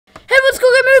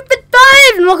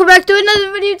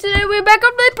with you today. We're back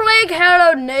on playing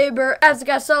Hello Neighbor. As you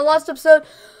guys saw last episode,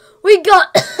 we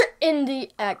got in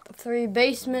the Act 3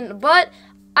 basement, but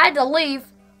I had to leave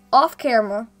off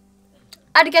camera.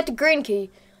 I had to get the green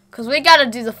key, because we got to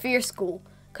do the fear school.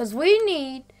 Because we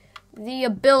need the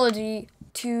ability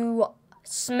to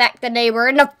smack the neighbor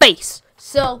in the face.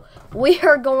 So, we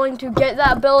are going to get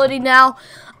that ability now.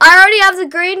 I already have the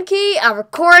green key. I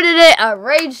recorded it. I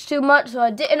raged too much, so I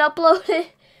didn't upload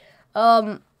it.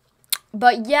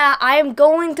 But yeah, I am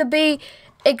going to be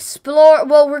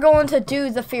we're going to do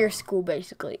the fear school,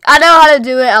 basically. I know how to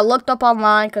do it. I looked up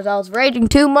online because I was raging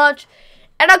too much,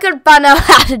 and I couldn't find out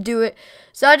how to do it.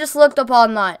 So I just looked up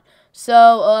online.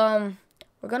 So,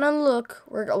 we're gonna look.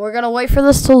 We're gonna wait for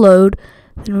this to load,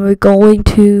 and we're going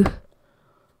to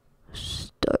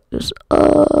start this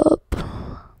up.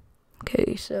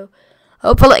 Okay, so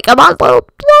hopefully, come on,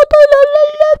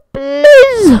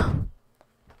 please.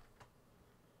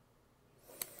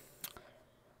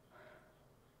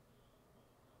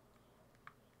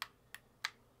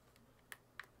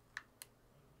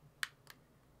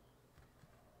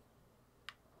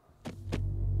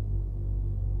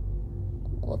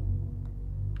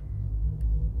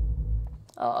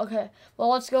 Oh, okay. Well,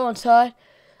 let's go inside.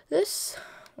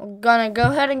 We're gonna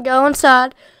go ahead and go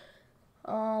inside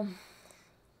of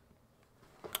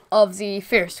the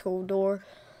fear school door.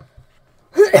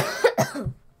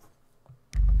 So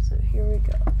here we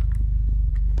go.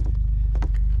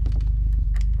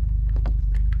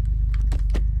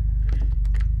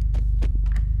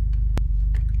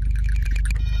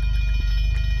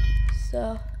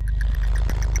 So,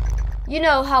 you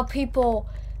know how people,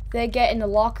 they get in the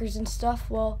lockers and stuff?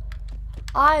 Well,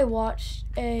 I watched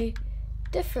a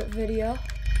different video,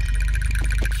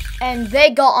 and they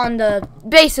got on the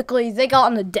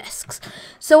desks.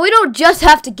 So we don't just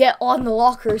have to get on the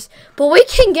lockers, but we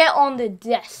can get on the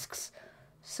desks.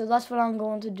 So that's what I'm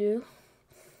going to do.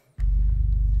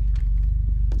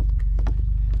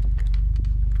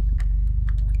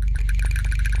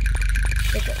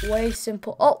 Make it way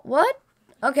simple. Oh, what?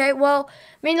 Okay, well,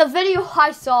 I mean, the video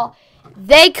I saw,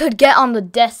 they could get on the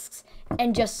desks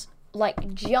and just,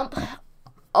 like, jump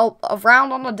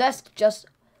around on the desk just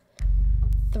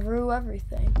through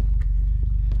everything.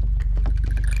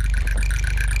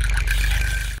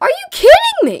 Are you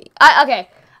kidding me? Okay,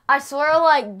 I swear,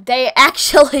 like, they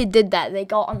actually did that. They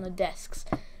got on the desks,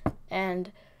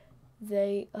 and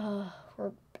they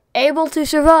were able to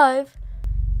survive.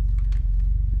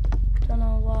 Don't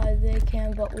know why they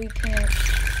can, but we can't.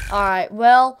 Alright,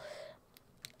 well,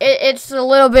 it's a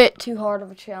little bit too hard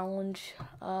of a challenge,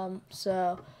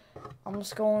 so I'm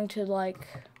just going to, like,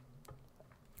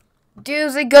 do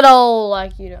the good old,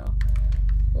 like, you know,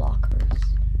 lockers.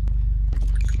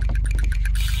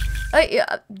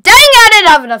 Yeah, dang, I didn't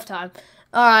have enough time.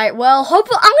 Alright, well,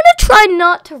 hopefully, I'm gonna try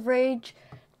not to rage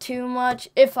too much.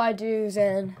 If I do,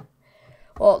 then,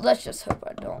 well, let's just hope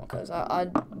I don't, because I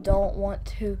don't want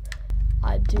to.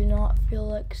 I do not feel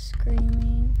like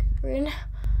screaming right now.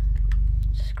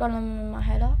 Just gonna move my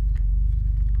head up.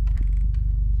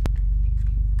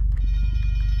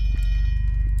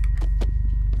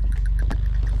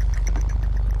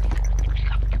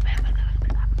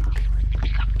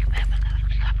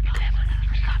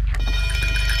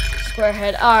 Square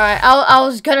head. Alright, I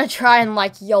was gonna try and,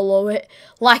 like, YOLO it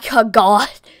like a god,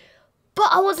 but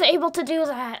I wasn't able to do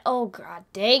that. Oh, god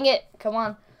dang it. Come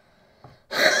on.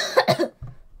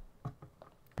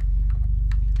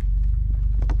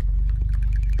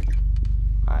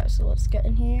 Alright, so let's get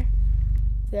in here.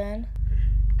 Then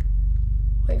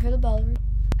wait for the bell to ring.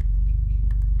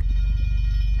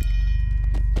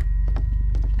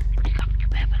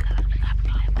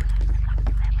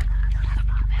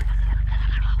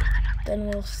 Then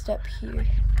we'll step here.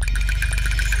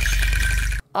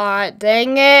 Alright,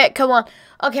 dang it. Come on.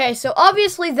 Okay, so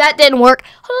obviously that didn't work.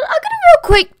 Hold on, I'm gonna real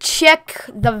quick check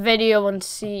the video and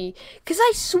see. Because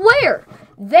I swear,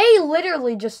 they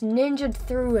literally just ninja'd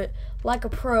through it like a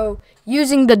pro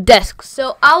using the desk.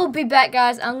 So I will be back,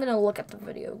 guys. I'm gonna look at the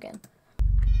video again.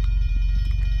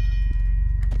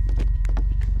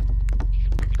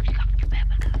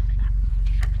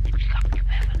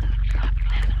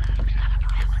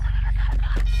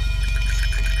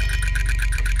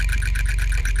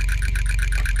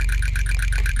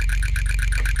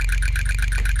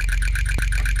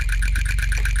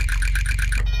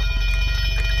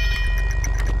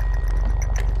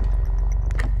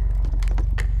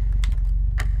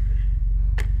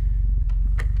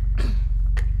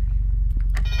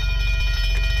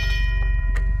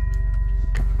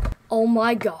 Oh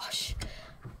my gosh.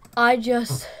 I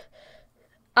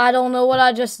don't know what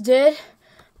I just did,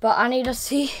 but I need to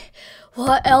see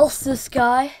what else this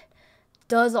guy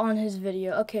does on his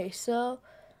video. Okay, so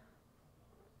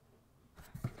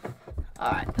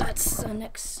alright, that's the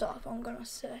next stop I'm gonna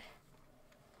say.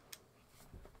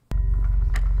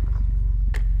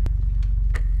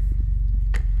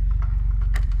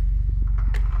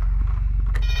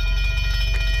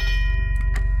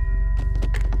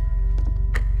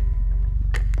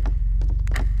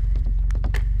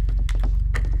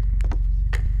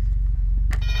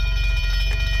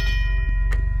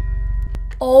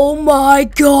 Oh my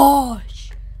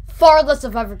gosh! Farthest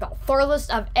I've ever got.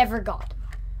 Farthest I've ever got.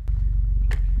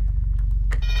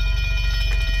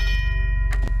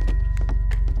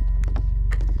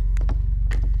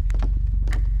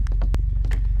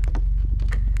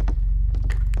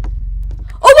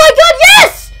 Oh my god,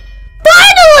 yes!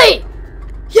 Finally!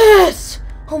 Yes!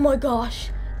 Oh my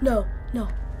gosh. No, no.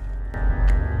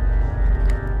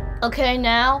 Okay,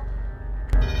 now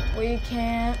we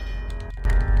can't.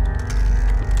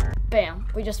 Bam,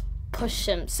 we just push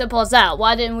him. Simple as that.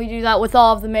 Why didn't we do that with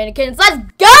all of the mannequins? Let's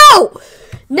go!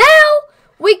 Now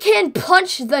we can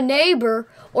punch the neighbor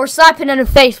or slap him in the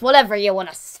face, whatever you want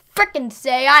to freaking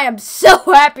say. I am so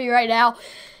happy right now.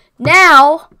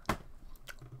 Now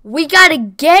we gotta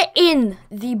get in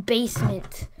the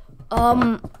basement.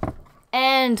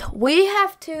 And we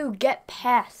have to get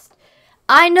past.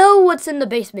 I know what's in the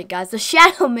basement, guys. The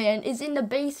Shadow Man is in the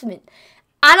basement.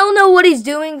 I don't know what he's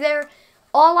doing there.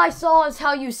 All I saw is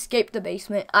how you escaped the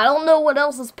basement. I don't know what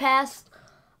else is past.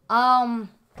 I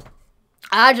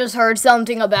just heard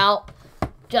something about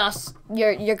just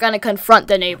you're gonna confront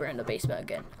the neighbor in the basement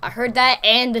again. I heard that,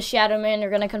 and the Shadow Man. You're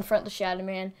gonna confront the Shadow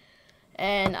Man.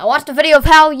 And I watched a video of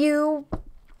how you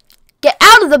get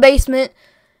out of the basement.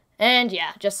 And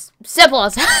yeah, just simple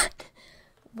as that.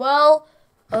 Well,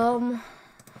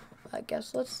 I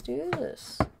guess let's do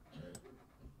this.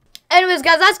 Anyways,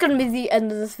 guys, that's going to be the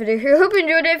end of this video here. Hope you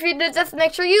enjoyed it. If you did, just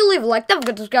make sure you leave a like, don't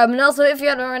forget to subscribe, and also, if you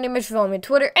haven't already, make sure you follow me on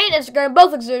Twitter and Instagram.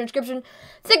 Both links are in the description.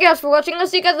 Thank you guys for watching. I'll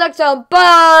see you guys next time.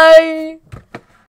 Bye!